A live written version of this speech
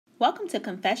Welcome to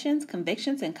Confessions,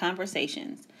 Convictions, and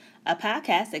Conversations, a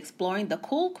podcast exploring the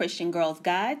cool Christian girl's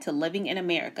guide to living in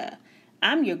America.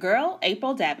 I'm your girl,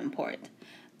 April Davenport.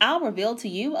 I'll reveal to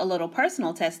you a little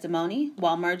personal testimony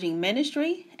while merging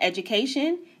ministry,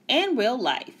 education, and real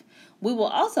life. We will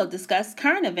also discuss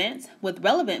current events with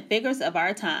relevant figures of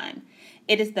our time.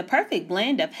 It is the perfect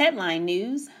blend of headline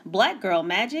news, black girl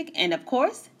magic, and of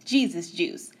course, Jesus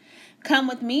juice. Come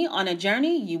with me on a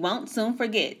journey you won't soon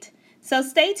forget. So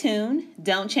stay tuned,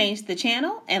 don't change the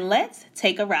channel, and let's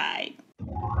take a ride.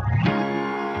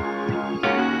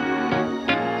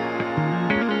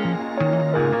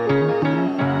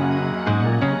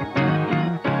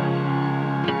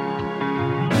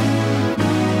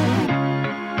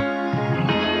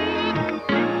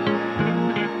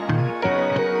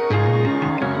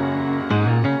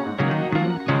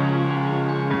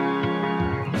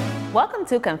 Welcome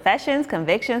to Confessions,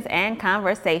 Convictions, and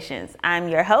Conversations. I'm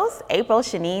your host, April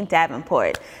Shanine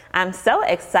Davenport. I'm so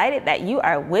excited that you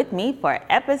are with me for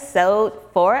episode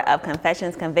 4 of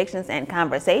Confessions, Convictions, and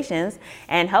Conversations.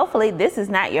 And hopefully this is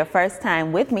not your first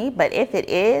time with me, but if it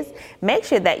is, make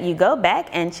sure that you go back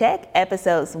and check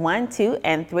episodes 1, 2,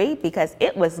 and 3 because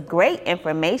it was great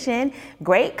information,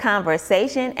 great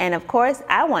conversation, and of course,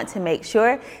 I want to make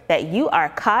sure that you are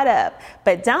caught up.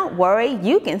 But don't worry,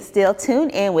 you can still tune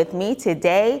in with me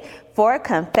today for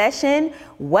Confession.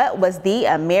 What was the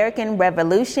American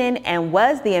Revolution, and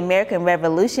was the American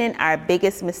Revolution our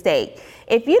biggest mistake?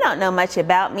 If you don't know much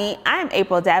about me, I'm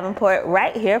April Davenport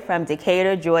right here from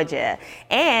Decatur, Georgia.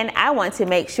 And I want to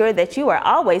make sure that you are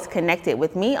always connected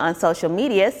with me on social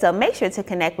media. So make sure to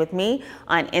connect with me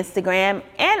on Instagram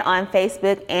and on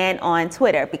Facebook and on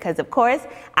Twitter because, of course,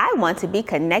 I want to be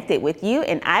connected with you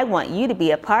and I want you to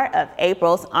be a part of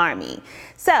April's Army.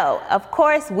 So, of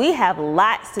course, we have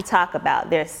lots to talk about.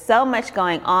 There's so much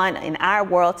going on in our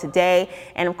world today.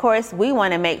 And of course, we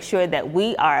want to make sure that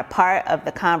we are a part of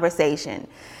the conversation.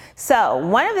 So,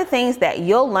 one of the things that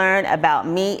you'll learn about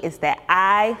me is that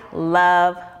I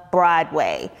love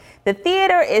Broadway. The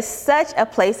theater is such a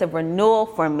place of renewal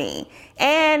for me.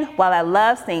 And while I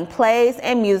love seeing plays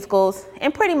and musicals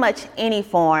in pretty much any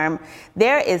form,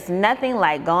 there is nothing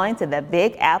like going to the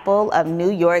Big Apple of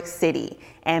New York City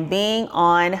and being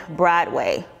on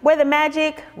Broadway, where the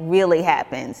magic really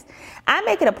happens. I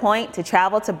make it a point to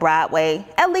travel to Broadway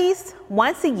at least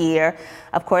once a year,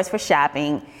 of course, for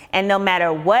shopping. And no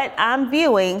matter what I'm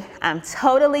viewing, I'm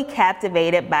totally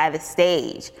captivated by the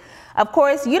stage. Of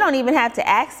course, you don't even have to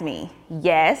ask me.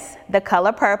 Yes, the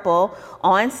color purple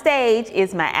on stage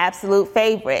is my absolute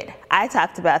favorite. I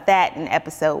talked about that in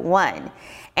episode 1.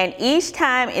 And each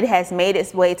time it has made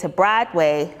its way to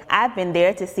Broadway, I've been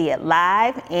there to see it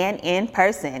live and in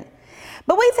person.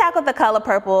 But we tackled the color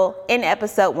purple in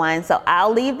episode 1, so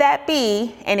I'll leave that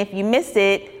be. And if you missed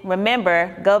it,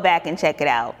 remember, go back and check it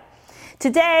out.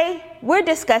 Today, we're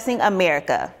discussing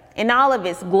America in all of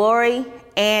its glory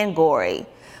and gory.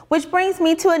 Which brings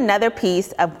me to another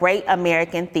piece of great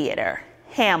American theater,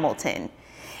 Hamilton.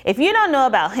 If you don't know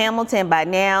about Hamilton by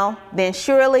now, then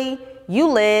surely you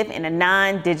live in a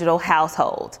non-digital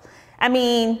household. I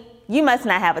mean, you must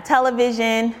not have a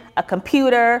television, a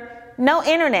computer, no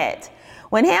internet.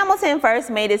 When Hamilton first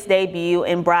made its debut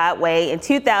in Broadway in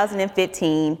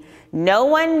 2015, no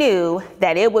one knew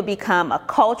that it would become a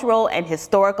cultural and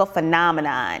historical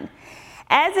phenomenon.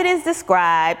 As it is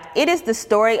described, it is the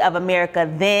story of America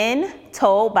then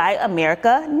told by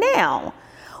America now.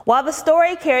 While the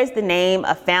story carries the name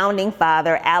of founding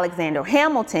father Alexander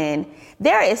Hamilton,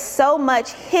 there is so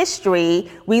much history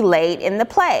relayed in the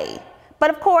play.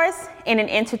 But of course, in an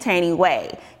entertaining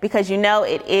way, because you know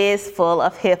it is full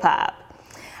of hip hop.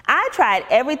 I tried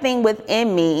everything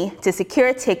within me to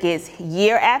secure tickets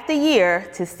year after year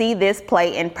to see this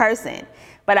play in person,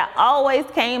 but I always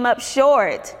came up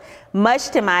short, much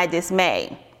to my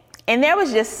dismay. And there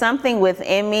was just something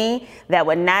within me that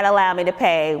would not allow me to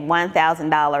pay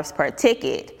 $1,000 per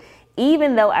ticket,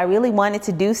 even though I really wanted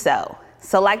to do so.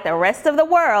 So like the rest of the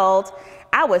world,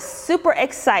 I was super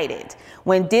excited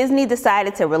when Disney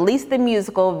decided to release the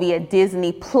musical via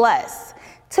Disney Plus,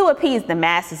 to appease the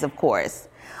masses, of course.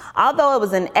 Although it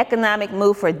was an economic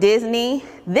move for Disney,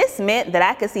 this meant that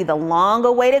I could see the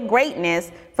long-awaited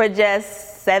greatness for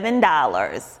just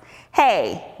 $7.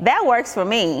 Hey, that works for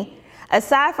me.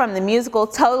 Aside from the musical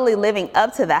totally living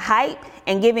up to the hype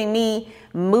and giving me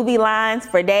movie lines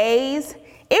for days,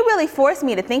 it really forced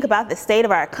me to think about the state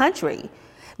of our country.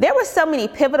 There were so many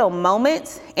pivotal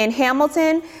moments in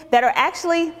Hamilton that are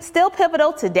actually still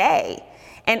pivotal today.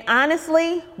 And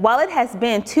honestly, while it has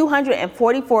been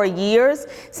 244 years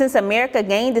since America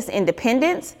gained its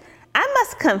independence, I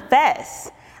must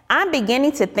confess, I'm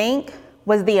beginning to think,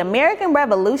 was the American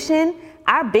Revolution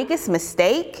our biggest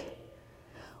mistake?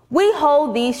 We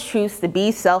hold these truths to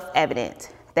be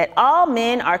self-evident, that all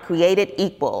men are created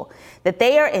equal, that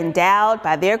they are endowed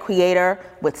by their Creator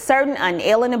with certain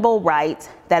unalienable rights,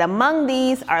 that among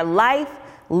these are life,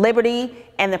 liberty,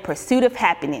 and the pursuit of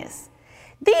happiness.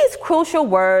 These crucial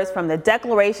words from the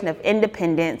Declaration of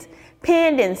Independence,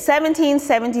 penned in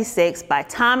 1776 by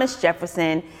Thomas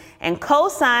Jefferson and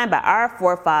co-signed by our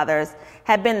forefathers,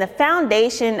 have been the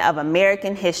foundation of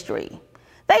American history.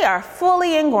 They are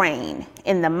fully ingrained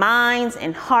in the minds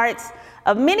and hearts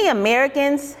of many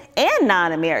Americans and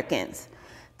non-Americans.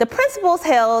 The principles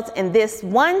held in this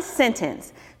one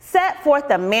sentence set forth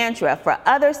a mantra for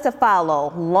others to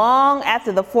follow long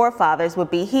after the forefathers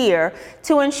would be here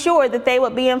to ensure that they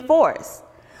would be enforced.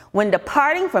 When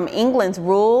departing from England's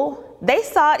rule, they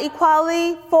sought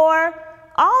equality for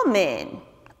all men,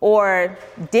 or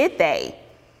did they?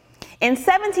 In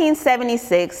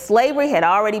 1776, slavery had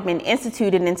already been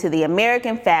instituted into the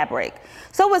American fabric,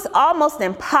 so it was almost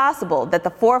impossible that the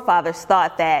forefathers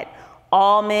thought that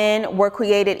all men were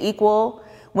created equal,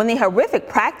 when the horrific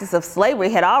practice of slavery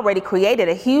had already created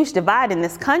a huge divide in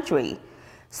this country.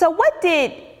 So what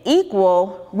did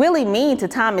equal really mean to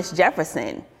Thomas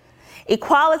Jefferson?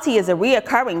 Equality is a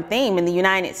reoccurring theme in the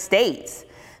United States.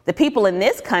 The people in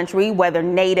this country, whether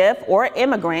native or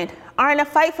immigrant, are in a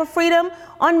fight for freedom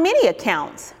on many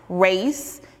accounts: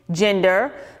 race,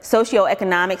 gender,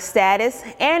 socioeconomic status,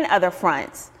 and other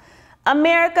fronts.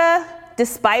 America,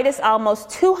 despite its almost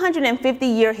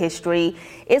 250-year history,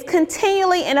 is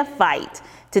continually in a fight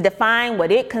to define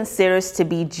what it considers to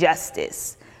be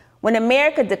justice. When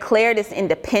America declared its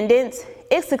independence,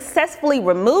 it successfully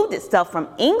removed itself from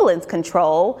England's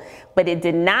control, but it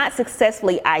did not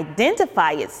successfully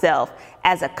identify itself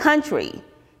as a country.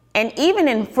 And even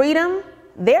in freedom,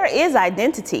 there is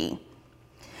identity.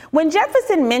 When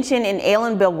Jefferson mentioned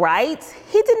inalienable rights,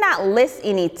 he did not list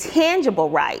any tangible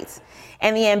rights,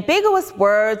 and the ambiguous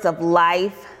words of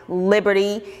life,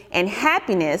 liberty, and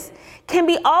happiness can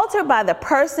be altered by the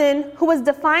person who is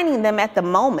defining them at the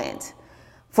moment.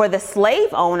 For the slave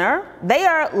owner, they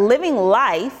are living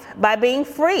life by being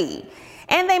free,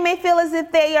 and they may feel as if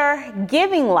they are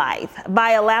giving life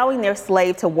by allowing their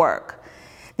slave to work.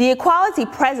 The equality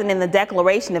present in the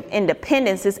Declaration of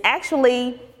Independence is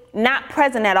actually not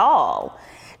present at all.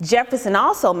 Jefferson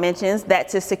also mentions that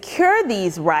to secure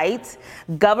these rights,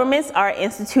 governments are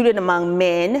instituted among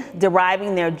men,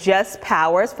 deriving their just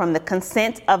powers from the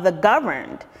consent of the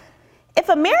governed. If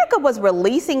America was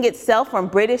releasing itself from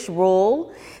British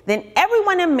rule, then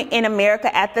everyone in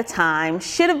America at the time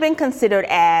should have been considered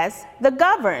as the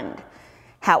governed.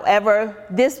 However,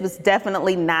 this was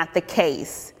definitely not the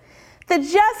case. The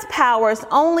just powers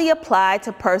only apply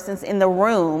to persons in the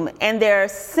room and their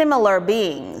similar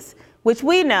beings, which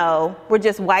we know were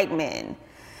just white men.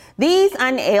 These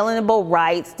unalienable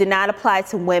rights did not apply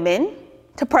to women,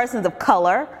 to persons of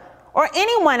color, or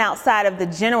anyone outside of the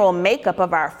general makeup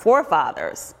of our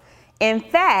forefathers. In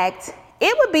fact,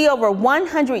 it would be over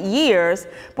 100 years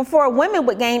before women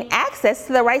would gain access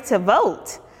to the right to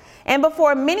vote, and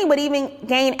before many would even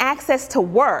gain access to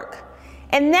work.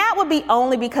 And that would be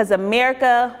only because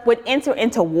America would enter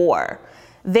into war.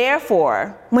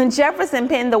 Therefore, when Jefferson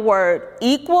penned the word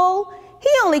equal, he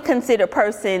only considered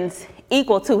persons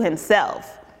equal to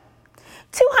himself.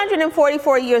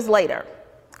 244 years later,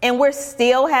 and we're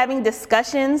still having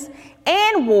discussions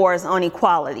and wars on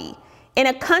equality in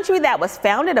a country that was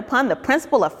founded upon the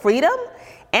principle of freedom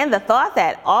and the thought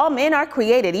that all men are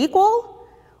created equal.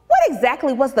 What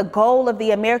exactly was the goal of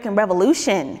the American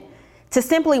Revolution? To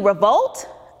simply revolt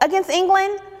against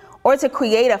England, or to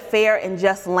create a fair and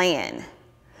just land?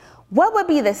 What would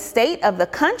be the state of the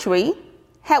country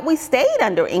had we stayed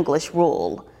under English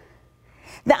rule?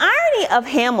 The irony of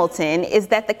Hamilton is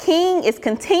that the king is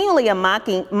continually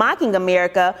mocking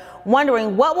America,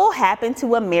 wondering what will happen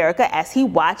to America as he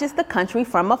watches the country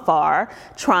from afar,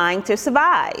 trying to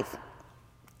survive.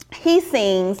 He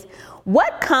sings,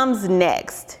 "What comes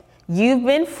next? You've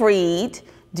been freed.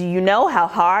 Do you know how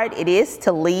hard it is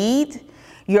to lead?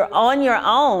 You're on your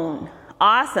own.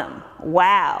 Awesome.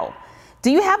 Wow.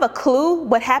 Do you have a clue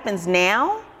what happens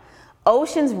now?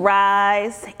 Oceans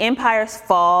rise, empires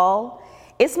fall.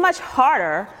 It's much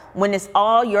harder when it's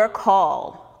all your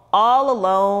call, all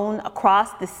alone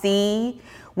across the sea.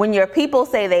 When your people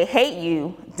say they hate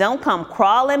you, don't come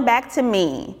crawling back to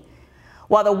me."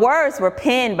 While the words were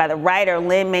penned by the writer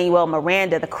Lin-Manuel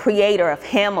Miranda, the creator of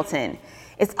Hamilton,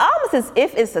 it's almost as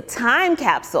if it's a time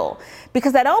capsule,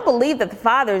 because I don't believe that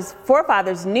the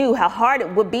forefathers knew how hard it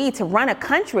would be to run a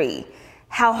country,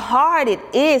 how hard it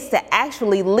is to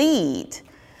actually lead.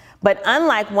 But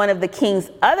unlike one of the King's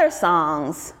other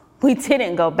songs, we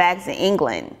didn't go back to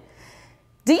England.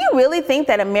 Do you really think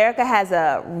that America has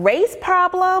a race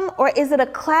problem, or is it a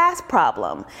class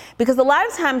problem? Because a lot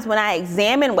of times when I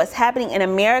examine what's happening in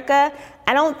America,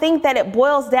 I don't think that it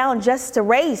boils down just to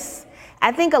race.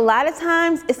 I think a lot of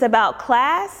times it's about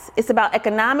class, it's about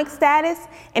economic status,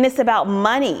 and it's about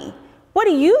money. What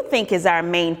do you think is our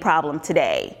main problem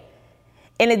today?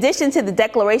 In addition to the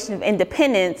Declaration of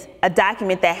Independence, a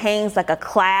document that hangs like a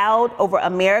cloud over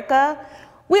America,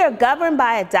 we are governed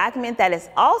by a document that is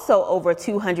also over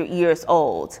 200 years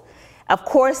old. Of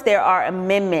course, there are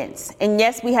amendments, and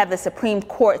yes, we have the Supreme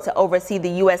Court to oversee the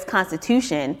U.S.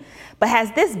 Constitution, but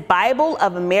has this Bible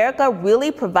of America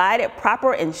really provided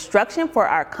proper instruction for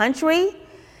our country?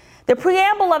 The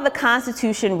preamble of the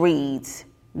Constitution reads,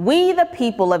 "We, the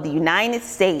people of the United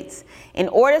States, in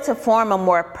order to form a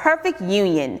more perfect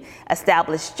union,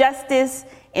 establish justice,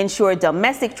 ensure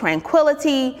domestic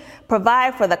tranquility,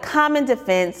 provide for the common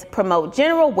defense, promote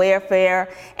general welfare,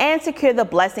 and secure the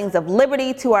blessings of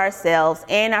liberty to ourselves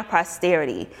and our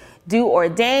posterity, do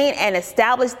ordain and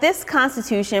establish this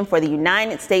Constitution for the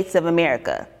United States of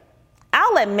America."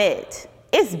 I'll admit,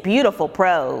 it's beautiful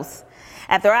prose.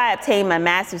 After I obtained my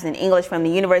master's in English from the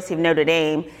University of Notre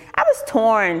Dame, I was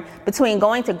torn between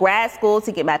going to grad school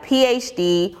to get my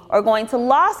PhD or going to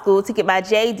law school to get my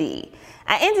JD.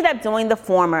 I ended up doing the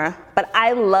former, but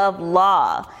I love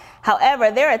law.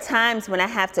 However, there are times when I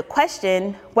have to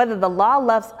question whether the law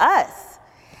loves us.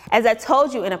 As I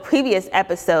told you in a previous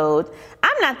episode,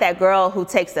 I'm not that girl who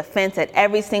takes offense at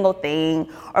every single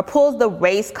thing or pulls the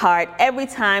race card every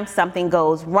time something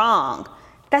goes wrong.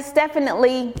 That's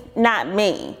definitely not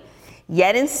me.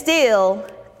 Yet and still,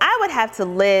 I would have to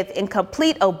live in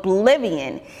complete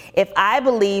oblivion if I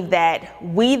believed that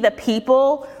we the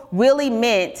people really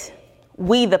meant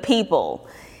we the people.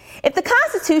 If the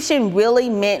Constitution really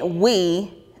meant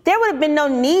we, there would have been no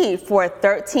need for a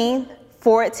 13th,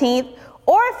 14th,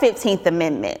 or 15th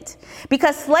Amendment,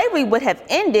 because slavery would have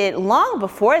ended long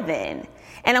before then,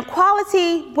 and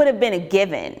equality would have been a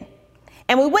given.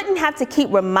 And we wouldn't have to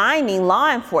keep reminding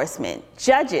law enforcement,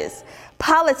 judges,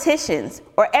 politicians,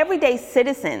 or everyday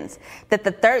citizens that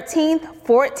the 13th,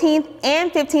 14th,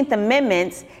 and 15th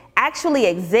Amendments actually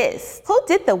exist. Who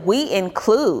did the we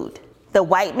include? The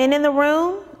white men in the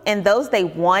room and those they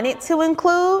wanted to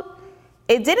include?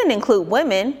 It didn't include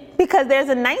women because there's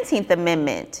a 19th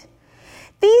Amendment.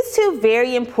 These two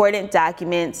very important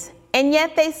documents, and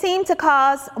yet they seem to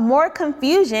cause more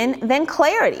confusion than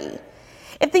clarity.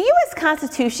 If the U.S.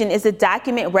 Constitution is a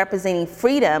document representing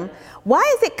freedom, why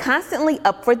is it constantly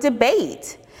up for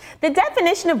debate? The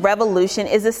definition of revolution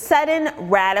is a sudden,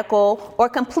 radical, or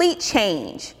complete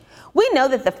change. We know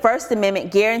that the First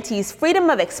Amendment guarantees freedom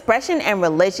of expression and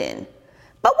religion.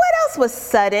 But what else was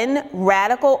sudden,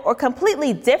 radical, or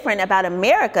completely different about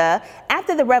America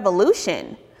after the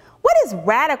Revolution? What is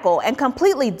radical and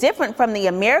completely different from the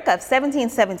America of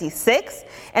 1776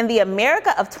 and the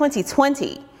America of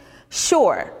 2020?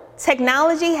 Sure,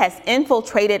 technology has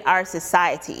infiltrated our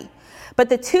society, but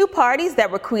the two parties that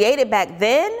were created back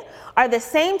then are the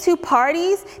same two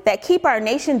parties that keep our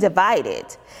nation divided.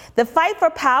 The fight for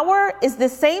power is the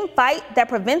same fight that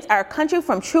prevents our country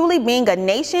from truly being a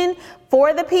nation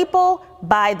for the people,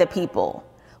 by the people.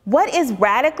 What is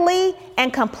radically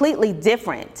and completely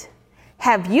different?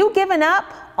 Have you given up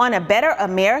on a better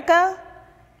America?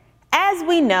 As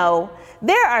we know,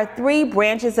 there are three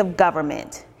branches of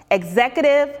government: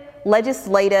 executive,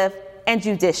 legislative, and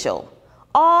judicial,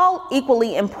 all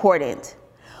equally important.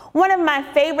 One of my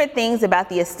favorite things about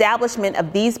the establishment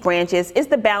of these branches is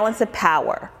the balance of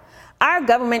power. Our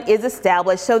government is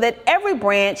established so that every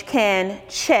branch can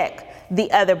check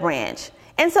the other branch,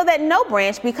 and so that no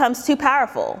branch becomes too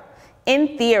powerful.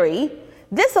 In theory,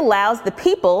 this allows the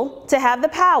people to have the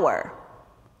power.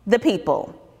 The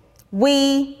people.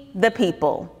 We, the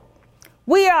people.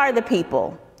 We are the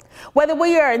people, whether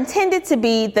we are intended to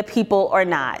be the people or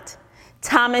not.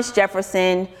 Thomas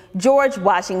Jefferson, George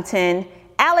Washington,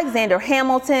 Alexander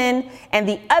Hamilton, and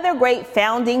the other great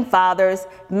founding fathers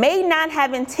may not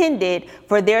have intended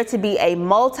for there to be a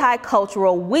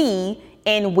multicultural we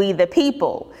in we the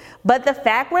people. But the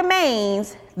fact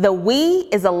remains, the we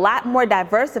is a lot more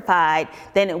diversified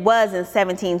than it was in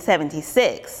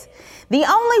 1776. The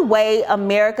only way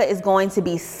America is going to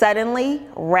be suddenly,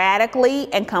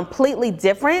 radically, and completely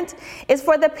different is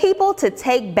for the people to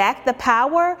take back the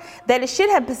power that it should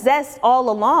have possessed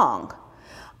all along.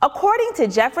 According to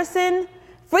Jefferson,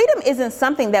 freedom isn't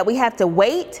something that we have to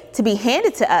wait to be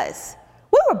handed to us.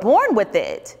 We were born with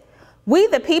it. We,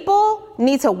 the people,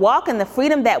 need to walk in the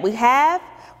freedom that we have,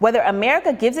 whether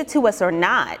America gives it to us or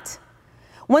not.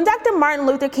 When Dr. Martin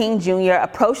Luther King Jr.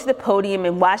 approached the podium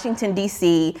in Washington,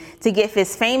 D.C. to give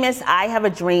his famous I Have a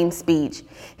Dream speech,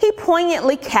 he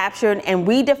poignantly captured and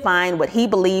redefined what he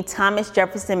believed Thomas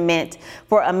Jefferson meant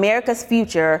for America's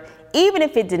future, even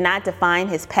if it did not define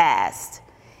his past.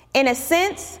 In a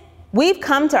sense, we've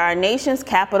come to our nation's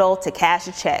capital to cash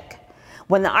a check.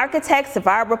 When the architects of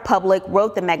our republic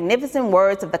wrote the magnificent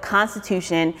words of the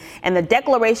Constitution and the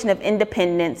Declaration of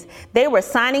Independence, they were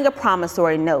signing a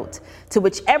promissory note to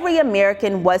which every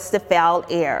American was to fall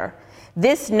heir.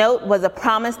 This note was a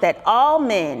promise that all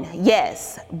men,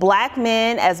 yes, black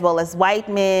men as well as white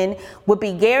men, would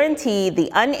be guaranteed the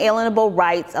unalienable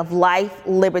rights of life,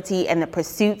 liberty, and the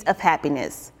pursuit of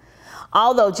happiness.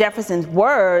 Although Jefferson's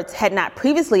words had not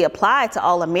previously applied to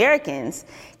all Americans,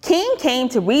 King came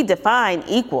to redefine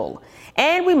equal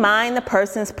and remind the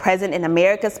persons present in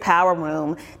America's power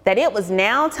room that it was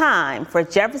now time for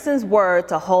Jefferson's word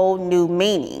to hold new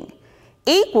meaning.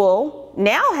 Equal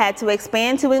now had to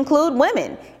expand to include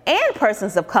women and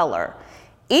persons of color.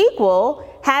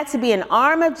 Equal had to be an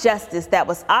arm of justice that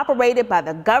was operated by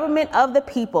the government of the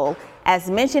people, as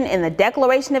mentioned in the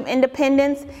Declaration of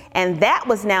Independence, and that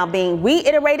was now being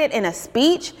reiterated in a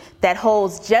speech that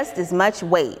holds just as much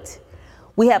weight.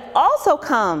 We have also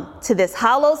come to this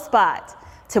hollow spot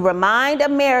to remind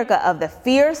America of the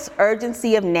fierce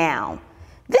urgency of now.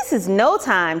 This is no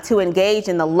time to engage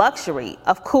in the luxury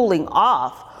of cooling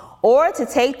off or to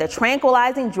take the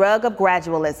tranquilizing drug of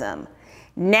gradualism.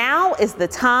 Now is the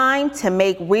time to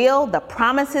make real the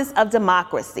promises of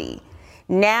democracy.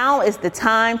 Now is the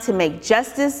time to make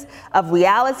justice of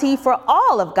reality for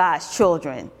all of God's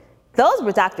children. Those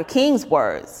were Dr. King's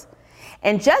words.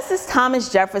 And just as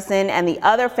Thomas Jefferson and the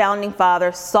other founding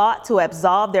fathers sought to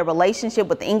absolve their relationship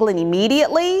with England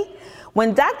immediately,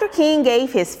 when Dr. King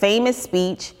gave his famous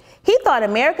speech, he thought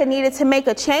America needed to make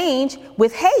a change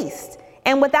with haste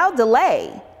and without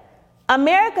delay.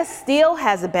 America still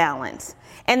has a balance,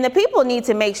 and the people need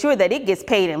to make sure that it gets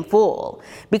paid in full.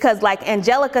 Because like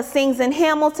Angelica sings in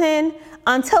Hamilton,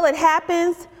 until it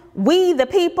happens, we, the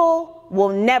people, will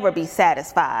never be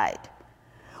satisfied.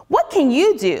 What can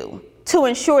you do to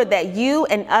ensure that you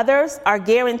and others are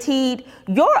guaranteed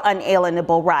your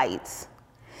unalienable rights?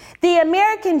 The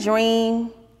American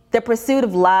dream, the pursuit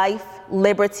of life,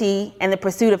 liberty, and the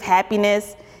pursuit of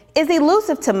happiness is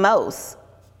elusive to most,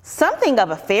 something of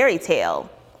a fairy tale.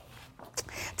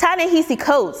 Ta-Nehisi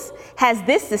Coates has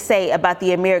this to say about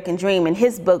the American dream in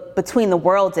his book, Between the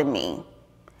World and Me.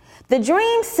 The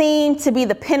dream seemed to be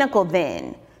the pinnacle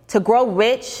then, to grow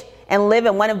rich and live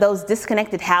in one of those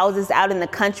disconnected houses out in the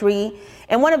country,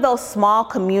 in one of those small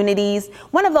communities,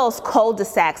 one of those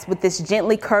cul-de-sacs with this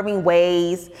gently curving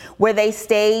ways where they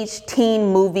staged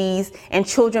teen movies and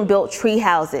children built tree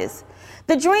houses.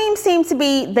 The dream seemed to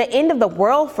be the end of the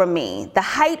world for me, the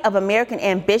height of American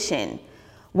ambition.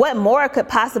 What more could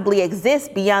possibly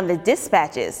exist beyond the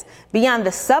dispatches, beyond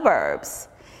the suburbs?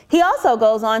 He also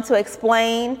goes on to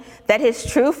explain that his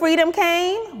true freedom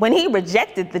came when he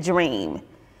rejected the dream.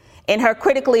 In her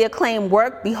critically acclaimed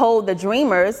work, Behold the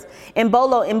Dreamers,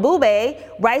 Mbolo Mbube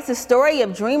writes a story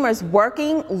of dreamers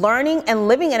working, learning, and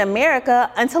living in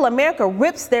America until America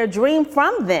rips their dream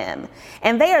from them,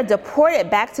 and they are deported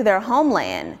back to their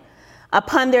homeland.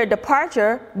 Upon their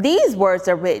departure, these words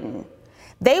are written: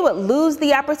 they would lose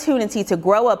the opportunity to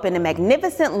grow up in a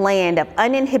magnificent land of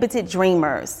uninhibited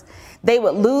dreamers. They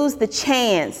would lose the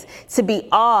chance to be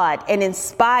awed and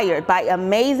inspired by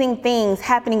amazing things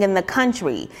happening in the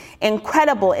country,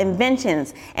 incredible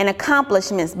inventions and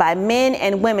accomplishments by men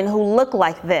and women who look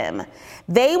like them.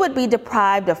 They would be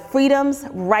deprived of freedoms,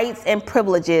 rights, and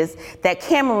privileges that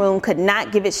Cameroon could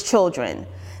not give its children.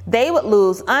 They would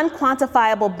lose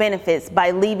unquantifiable benefits by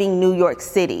leaving New York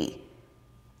City.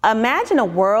 Imagine a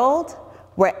world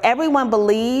where everyone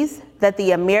believes that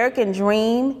the American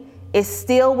dream is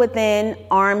still within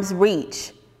arm's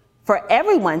reach for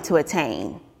everyone to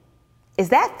attain. Is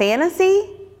that fantasy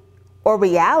or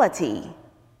reality?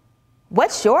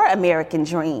 What's your American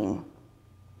dream?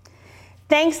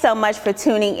 Thanks so much for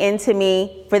tuning in to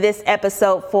me for this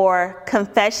episode for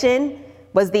Confession: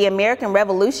 Was the American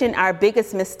Revolution Our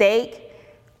Biggest Mistake?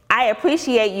 I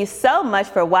appreciate you so much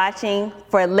for watching,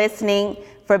 for listening,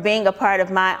 for being a part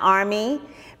of my army.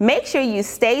 Make sure you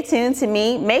stay tuned to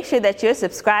me. Make sure that you're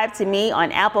subscribed to me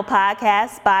on Apple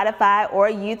Podcasts, Spotify, or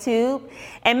YouTube.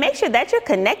 And make sure that you're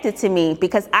connected to me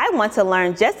because I want to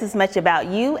learn just as much about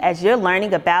you as you're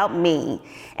learning about me.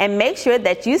 And make sure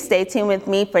that you stay tuned with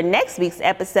me for next week's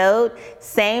episode,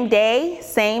 same day,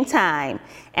 same time.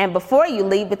 And before you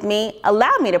leave with me,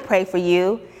 allow me to pray for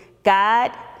you.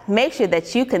 God, make sure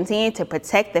that you continue to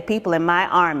protect the people in my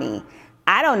army.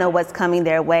 I don't know what's coming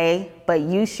their way, but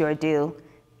you sure do.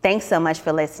 Thanks so much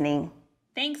for listening.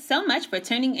 Thanks so much for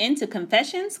tuning in to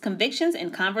Confessions, Convictions,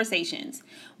 and Conversations.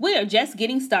 We are just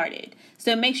getting started,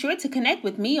 so make sure to connect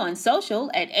with me on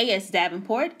social at AS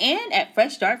Davenport and at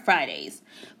Fresh Start Fridays.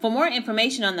 For more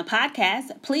information on the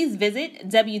podcast, please visit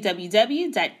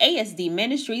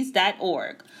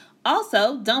www.asdministries.org.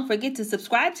 Also, don't forget to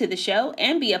subscribe to the show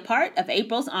and be a part of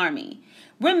April's Army.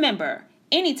 Remember,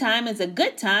 any time is a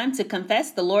good time to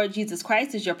confess the Lord Jesus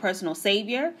Christ as your personal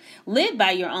Savior, live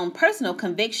by your own personal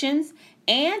convictions,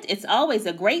 and it's always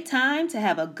a great time to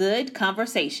have a good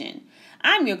conversation.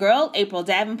 I'm your girl, April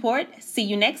Davenport. See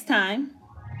you next time.